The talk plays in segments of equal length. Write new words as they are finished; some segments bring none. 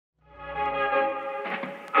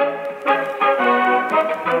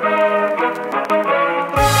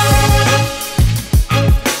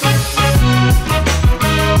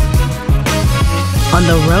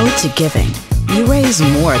committed to giving, you raise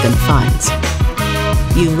more than funds.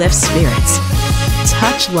 You lift spirits,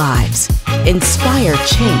 touch lives, inspire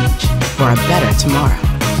change for a better tomorrow.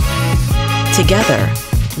 Together,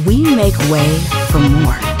 we make way for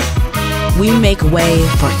more. We make way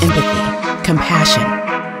for empathy, compassion,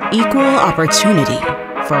 equal opportunity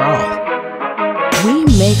for all. We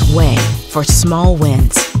make way for small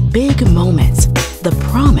wins, big moments, the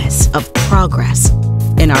promise of progress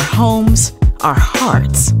in our homes, our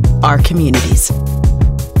hearts, our communities.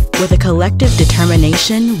 With a collective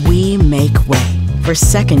determination, we make way for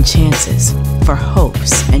second chances, for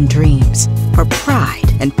hopes and dreams, for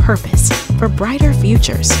pride and purpose, for brighter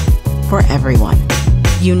futures, for everyone.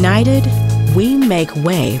 United, we make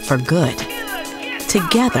way for good.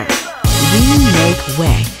 Together, we make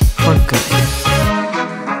way for good.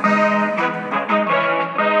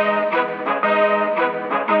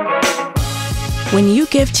 When you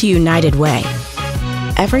give to United Way,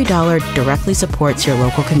 every dollar directly supports your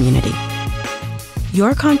local community.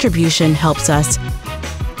 Your contribution helps us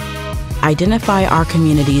identify our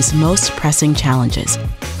community's most pressing challenges,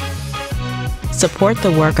 support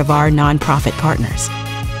the work of our nonprofit partners,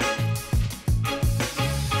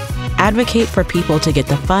 advocate for people to get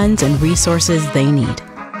the funds and resources they need,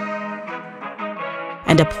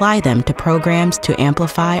 and apply them to programs to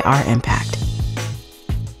amplify our impact.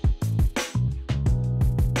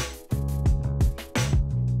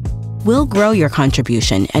 We'll grow your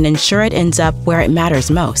contribution and ensure it ends up where it matters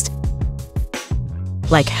most,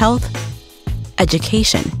 like health,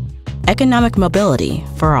 education, economic mobility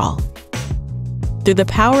for all. Through the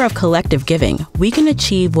power of collective giving, we can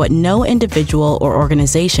achieve what no individual or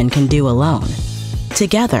organization can do alone.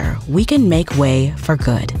 Together, we can make way for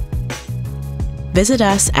good. Visit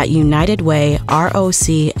us at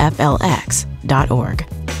unitedwayrocflx.org.